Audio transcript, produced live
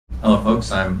Hello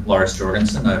folks, I'm Lars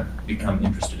Jorgensen. I've become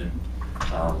interested in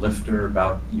LFTR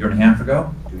about a year and a half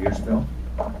ago, 2 years ago.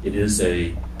 It is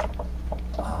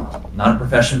not a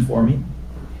profession for me,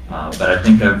 but I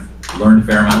think I've learned a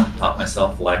fair amount, taught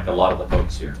myself like a lot of the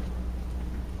folks here.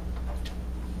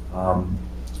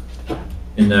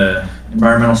 In the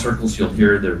environmental circles, you'll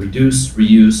hear the reduce,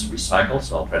 reuse, recycle,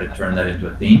 so I'll try to turn that into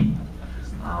a theme.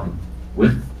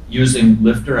 With using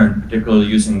LFTR, and particularly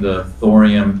using the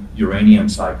thorium uranium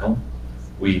cycle,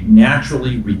 we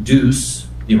naturally reduce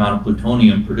the amount of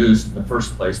plutonium produced in the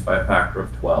first place by a factor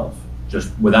of 12.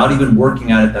 Just without even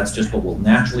working at it, that's just what will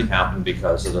naturally happen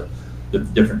because of the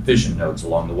different fission nodes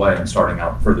along the way and starting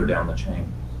out further down the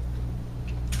chain.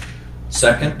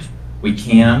 Second, we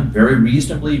can very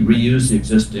reasonably reuse the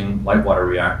existing light water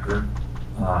reactor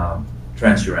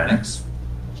transuranics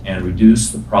and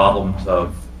reduce the problems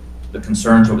of the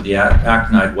concerns over the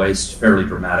actinide waste fairly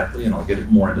dramatically, and I'll get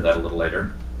more into that a little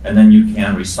later. And then you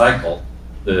can recycle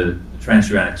the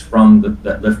transuranics from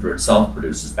that LFTR itself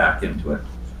produces back into it.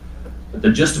 But the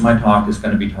gist of my talk is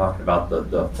going to be talking about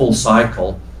the full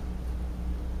cycle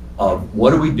of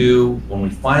what do we do when we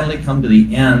finally come to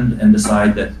the end and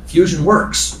decide that fusion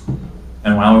works,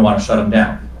 and now we want to shut them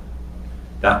down.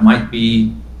 That might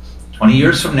be 20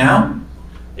 years from now.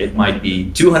 It might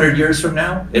be 200 years from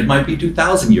now. It might be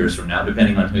 2,000 years from now,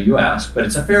 depending on who you ask. But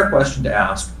it's a fair question to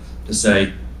ask, to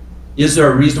say, is there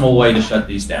a reasonable way to shut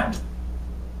these down?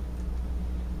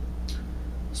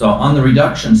 So on the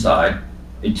reduction side,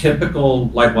 a typical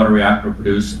light water reactor will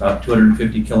produce about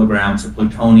 250 kilograms of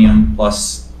plutonium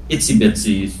plus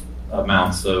itsy-bitsy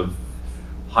amounts of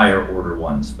higher order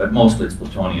ones. But mostly it's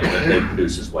plutonium that they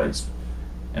produce as waste.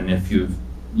 And if you've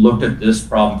looked at this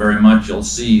problem very much, you'll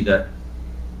see that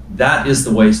that is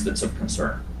the waste that's of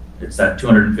concern. It's that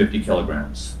 250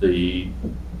 kilograms. The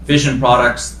fission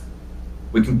products,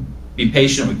 we can be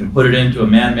patient, we can put it into a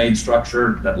man-made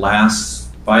structure that lasts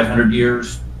 500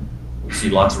 years. We see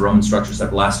lots of Roman structures that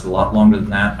have lasted a lot longer than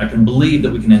that. I can believe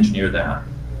that we can engineer that.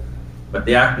 But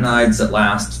the actinides that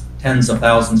last tens of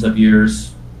thousands of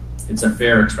years, it's a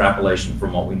fair extrapolation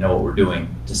from what we know what we're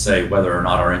doing to say whether or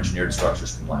not our engineered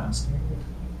structures can last.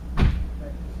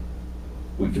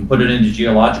 We can put it into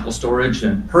geological storage,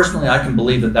 and personally I can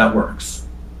believe that that works.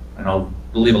 And I'll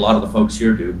believe a lot of the folks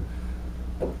here do.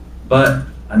 But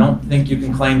I don't think you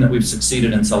can claim that we've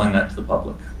succeeded in selling that to the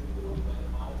public.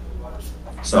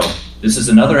 So this is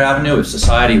another avenue. If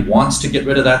society wants to get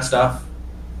rid of that stuff,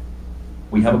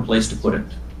 we have a place to put it.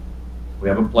 We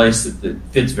have a place that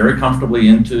fits very comfortably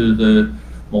into the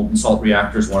molten salt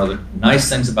reactors. One of the nice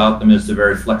things about them is the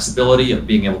very flexibility of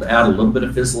being able to add a little bit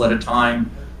of fizzle at a time.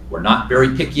 We're not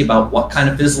very picky about what kind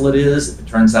of fizzle it is. If it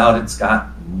turns out it's got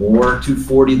more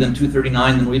 240 than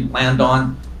 239 than we'd planned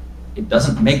on, it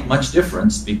doesn't make much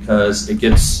difference because it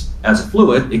gets, as a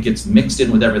fluid, it gets mixed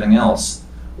in with everything else.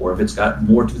 Or if it's got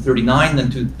more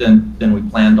 239 than we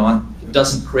planned on, it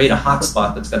doesn't create a hot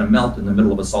spot that's going to melt in the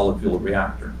middle of a solid fuel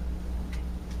reactor.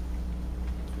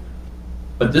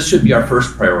 But this should be our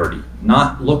first priority,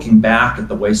 not looking back at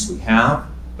the waste we have,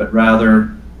 but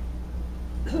rather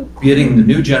getting the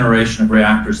new generation of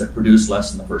reactors that produce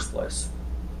less in the first place.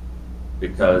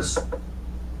 Because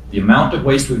the amount of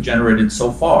waste we've generated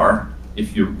so far,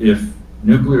 if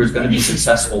nuclear is going to be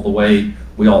successful the way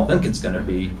we all think it's going to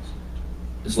be,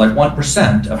 is like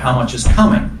 1% of how much is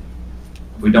coming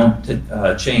if we don't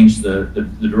change the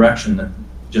direction that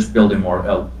just building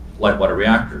more light water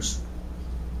reactors.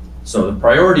 So the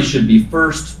priority should be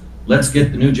first, let's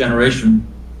get the new generation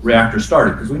reactor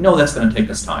started, because we know that's going to take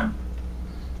us time.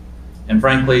 And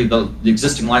frankly, the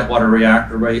existing light water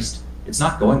reactor waste, it's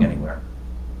not going anywhere.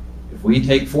 If we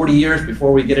take 40 years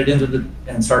before we get it into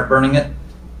and start burning it,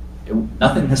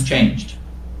 nothing has changed.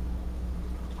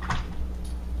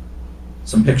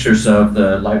 Some pictures of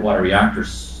the light water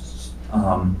reactors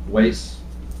waste.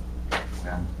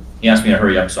 He asked me to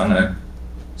hurry up, so I'm going to,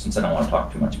 since I don't want to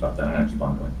talk too much about that, I'm going to keep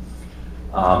on going.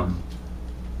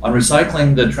 On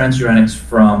recycling the transuranics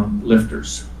from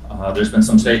LFTRs, there's been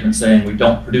some statements saying we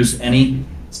don't produce any.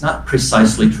 It's not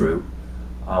precisely true.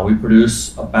 We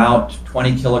produce about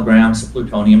 20 kilograms of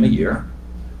plutonium a year.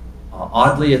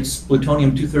 Oddly, it's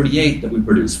plutonium-238 that we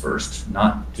produce first,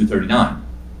 not 239,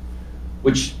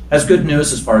 which has good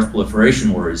news as far as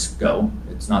proliferation worries go.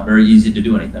 It's not very easy to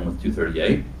do anything with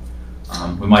 238.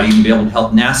 We might even be able to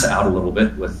help NASA out a little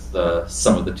bit with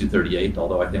some of the 238,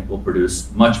 although I think we'll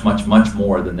produce much, much, much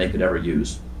more than they could ever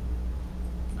use.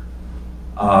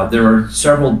 There are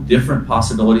several different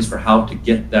possibilities for how to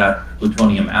get that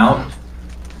plutonium out.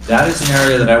 That is an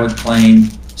area that I would claim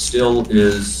still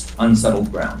is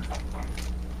unsettled ground.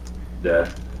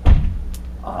 That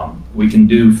We can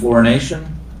do fluorination.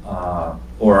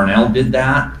 Ornell did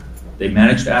that. They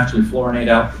managed to actually fluorinate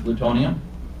out the plutonium.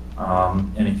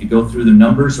 And if you go through the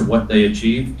numbers of what they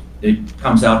achieved, it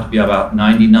comes out to be about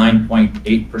 99.8%,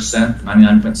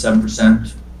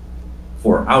 99.7%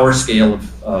 for our scale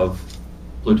of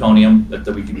plutonium that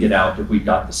we could get out if we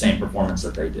got the same performance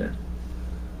that they did.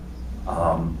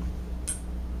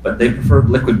 But they preferred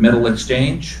liquid metal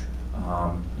exchange.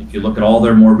 If you look at all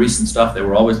their more recent stuff, they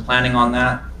were always planning on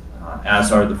that,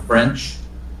 as are the French.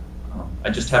 I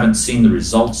just haven't seen the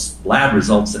results, lab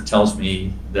results, that tells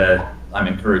me that I'm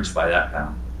encouraged by that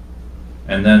path.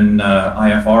 And then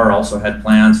IFR also had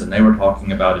plans, and they were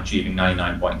talking about achieving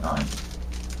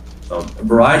 99.9. So a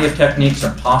variety of techniques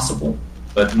are possible,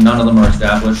 but none of them are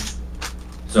established.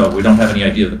 So we don't have any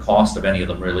idea of the cost of any of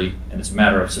them, really. And it's a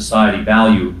matter of society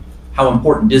value. How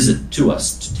important is it to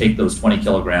us to take those 20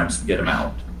 kilograms and get them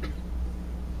out?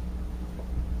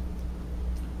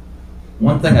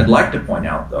 One thing I'd like to point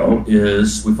out, though,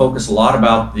 is we focus a lot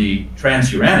about the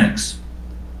transuranics,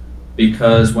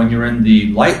 because when you're in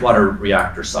the light water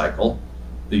reactor cycle,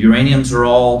 the uraniums are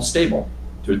all stable.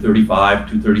 235,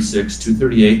 236,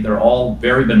 238, they're all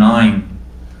very benign,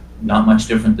 not much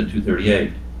different than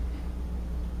 238.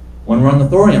 When we're on the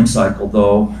thorium cycle,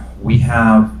 though, we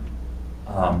have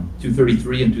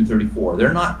 233 and 234.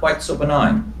 They're not quite so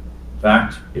benign. In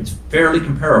fact, it's fairly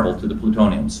comparable to the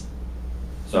plutoniums.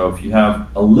 So if you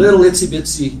have a little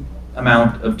itsy-bitsy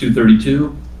amount of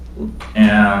 232,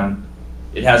 and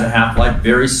it has a half-life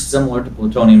very similar to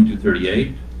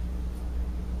plutonium-238.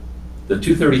 The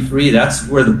 233, that's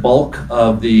where the bulk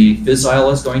of the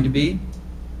fissile is going to be,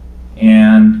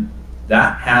 and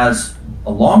that has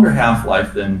a longer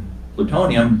half-life than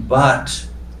plutonium, but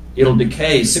it'll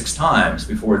decay 6 times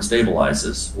before it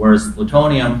stabilizes, whereas the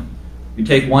plutonium, you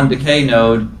take one decay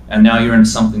node, and now you're in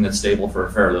something that's stable for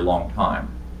a fairly long time.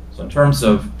 So in terms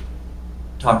of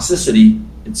toxicity,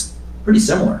 it's pretty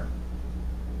similar.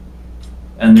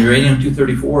 And the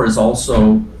uranium-234 is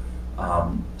also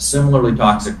similarly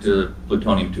toxic to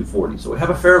plutonium-240. So we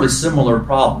have a fairly similar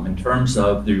problem in terms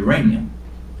of the uranium.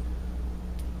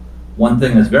 One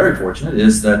thing that's very fortunate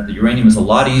is that the uranium is a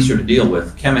lot easier to deal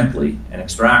with chemically and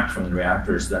extract from the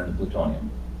reactors than the plutonium.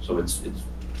 So it's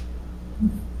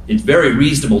very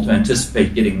reasonable to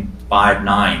anticipate getting 5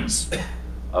 nines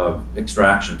of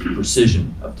extraction to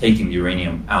precision of taking the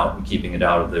uranium out and keeping it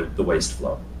out of the waste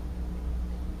flow.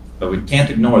 But we can't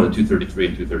ignore the 233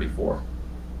 and 234.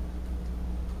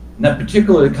 And that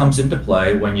particularly comes into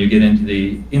play when you get into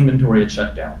the inventory at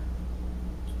shutdown.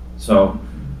 So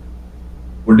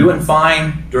we're doing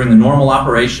fine during the normal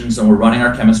operations, and we're running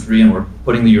our chemistry, and we're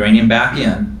putting the uranium back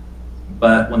in.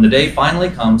 But when the day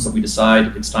finally comes that we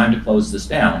decide it's time to close this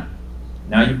down,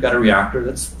 now you've got a reactor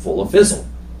that's full of fizzle.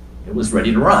 It was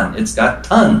ready to run. It's got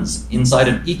tons inside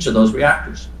of each of those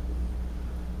reactors.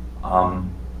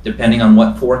 Depending on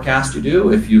what forecast you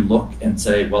do, if you look and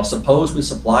say, well, suppose we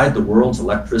supplied the world's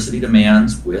electricity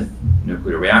demands with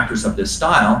nuclear reactors of this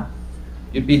style,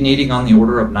 you'd be needing on the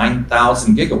order of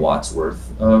 9,000 gigawatts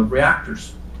worth of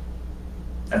reactors.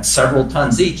 That's several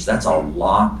tons each. That's a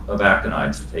lot of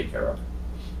actinides to take care of.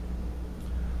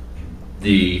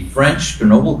 The French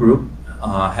Grenoble group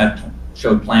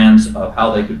showed plans of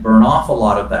how they could burn off a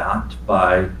lot of that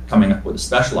by coming up with a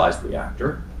specialized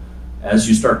reactor. As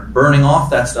you start burning off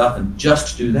that stuff and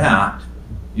just do that,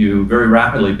 you very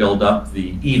rapidly build up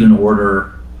the even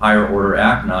order, higher order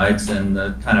actinides, and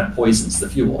that kind of poisons the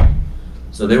fuel.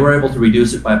 So they were able to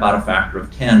reduce it by about a factor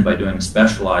of 10 by doing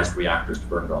specialized reactors to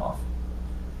burn it off.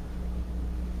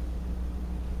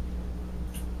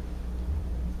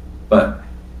 But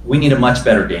we need a much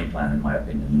better game plan, in my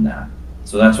opinion, than that.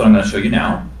 So that's what I'm going to show you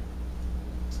now.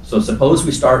 So suppose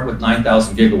we start with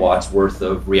 9,000 gigawatts worth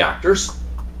of reactors,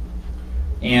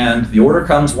 and the order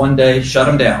comes one day, shut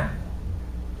them down.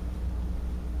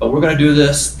 But we're going to do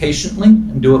this patiently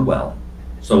and do it well.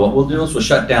 So what we'll do is we'll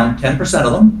shut down 10%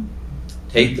 of them,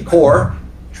 take the core,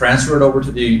 transfer it over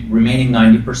to the remaining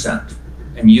 90%,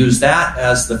 and use that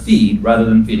as the feed rather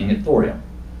than feeding it thorium.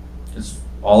 Because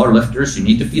all our lifters, you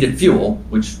need to feed it fuel,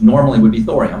 which normally would be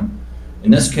thorium.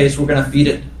 In this case, we're going to feed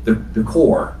it the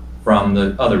core from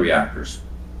the other reactors,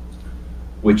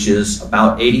 which is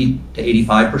about 80 to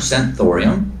 85%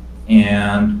 thorium,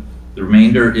 and the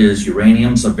remainder is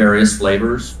uraniums of various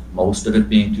flavors, most of it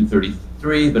being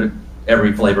 233, but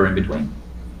every flavor in between.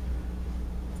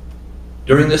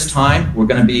 During this time, we're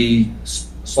going to be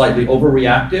slightly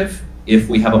overreactive. If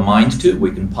we have a mind to,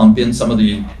 we can pump in some of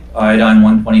the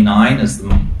iodine-129 as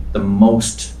the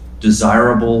most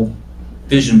desirable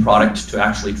fission product to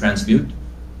actually transmute.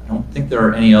 don't think there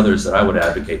are any others that I would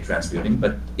advocate transmuting,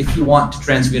 but if you want to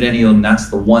transmute any of them, that's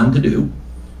the one to do,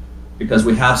 because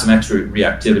we have some extra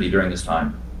reactivity during this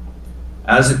time.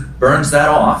 As it burns that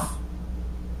off,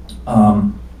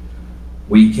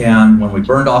 we can, when we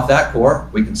burned off that core,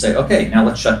 we can say, okay, now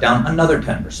let's shut down another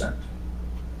 10%.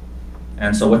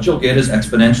 And so what you'll get is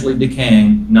exponentially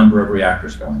decaying number of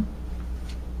reactors going.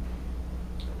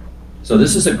 So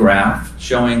this is a graph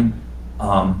showing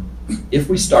if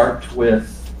we start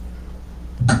with,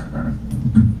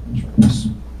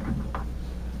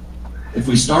 if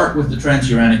we start with the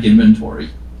transuranic inventory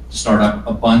to start up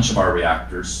a bunch of our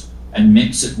reactors and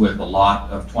mix it with a lot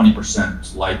of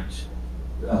 20% light,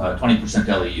 20%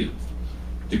 LEU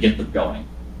to get them going.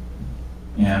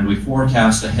 And we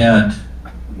forecast ahead,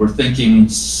 we're thinking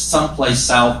someplace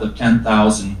south of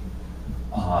 10,000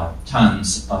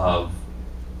 tons of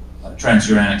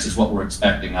transuranics is what we're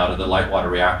expecting out of the light water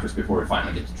reactors before we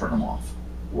finally get to turn them off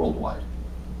worldwide.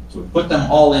 So we put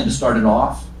them all in to start it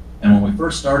off, and when we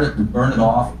first start it, we burn it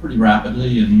off pretty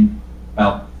rapidly. In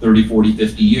about 30, 40,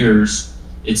 50 years,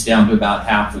 it's down to about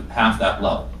half that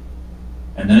level.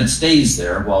 And then it stays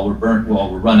there while we're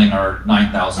running our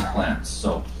 9,000 plants.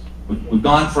 So we've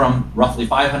gone from roughly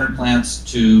 500 plants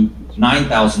to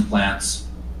 9,000 plants,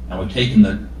 and we've taken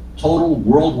the total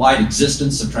worldwide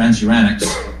existence of transuranics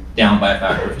down by a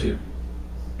factor of 2.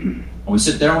 And we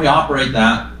sit there and we operate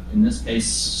that. In this case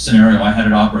scenario, I had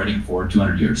it operating for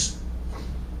 200 years.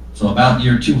 So about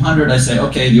year 200, I say,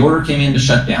 okay, the order came in to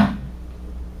shut down.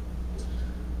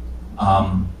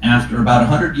 After about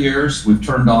 100 years, we've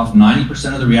turned off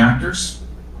 90% of the reactors.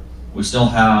 We still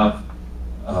have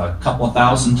a couple of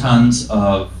thousand tons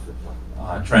of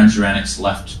transuranics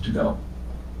left to go.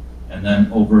 And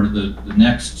then over the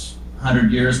next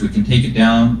 100 years, we can take it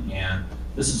down, and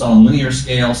this is on a linear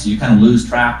scale, so you kind of lose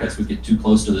track as we get too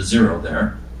close to the zero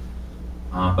there.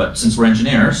 But since we're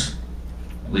engineers,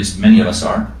 at least many of us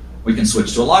are, we can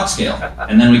switch to a log scale,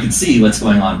 and then we can see what's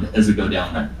going on as we go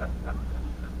down there.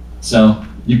 So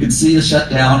you can see the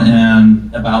shutdown,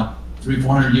 and about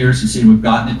 300-400 years, you see we've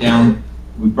gotten it down.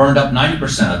 We've burned up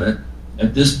 90% of it.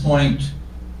 At this point,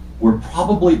 we're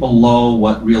probably below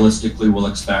what realistically we'll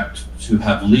expect to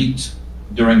have leaked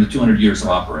during the 200 years of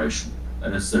operation.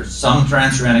 That is, there's some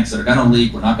transuranics that are going to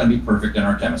leak. We're not going to be perfect in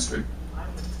our chemistry.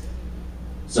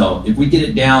 So if we get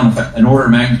it down an order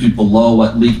of magnitude below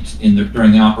what leaked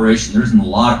during the operation, there isn't a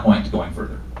lot of point to going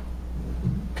further.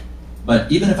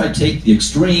 But even if I take the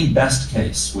extreme best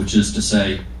case, which is to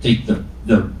say, take the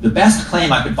best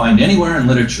claim I could find anywhere in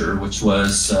literature, which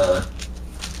was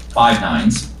 5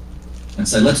 nines, and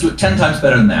say, let's do it 10 times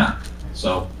better than that.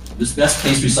 So this best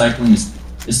case recycling is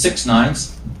 6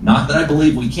 nines. Not that I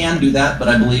believe we can do that, but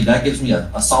I believe that gives me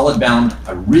a solid bound.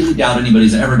 I really doubt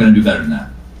anybody's ever going to do better than that.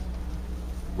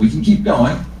 We can keep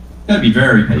going. Got to be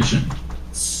very patient.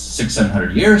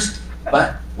 600-700 years,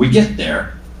 but we get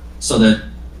there so that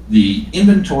the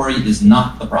inventory is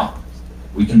not the problem.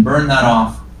 We can burn that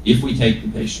off if we take the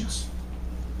patience.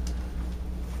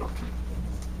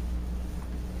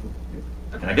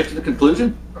 Can I get to the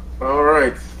conclusion? All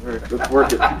right, let's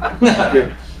work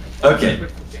it. Okay.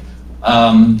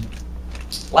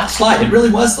 Last slide. It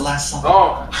really was the last slide.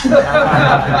 Oh.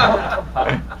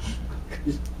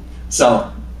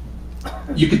 So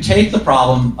you could take the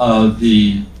problem of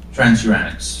the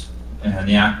transuranics and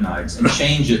the actinides and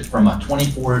change it from a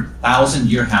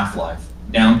 24,000-year half-life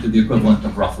down to the equivalent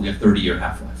of roughly a 30-year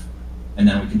half-life. And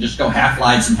then we can just go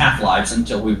half-lives and half-lives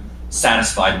until we've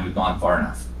satisfied and we've gone far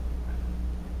enough.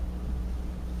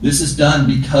 This is done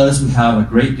because we have a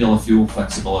great deal of fuel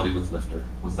flexibility with Lifter.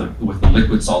 With the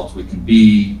liquid salts,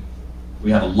 we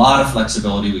have a lot of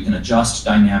flexibility. We can adjust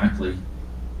dynamically.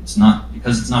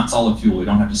 Because it's not solid fuel, we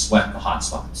don't have to sweat the hot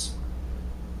spots.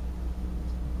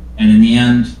 And in the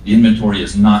end, the inventory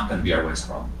is not going to be our waste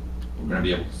problem. We're going to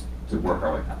be able to work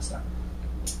our way past that.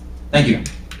 Thank you.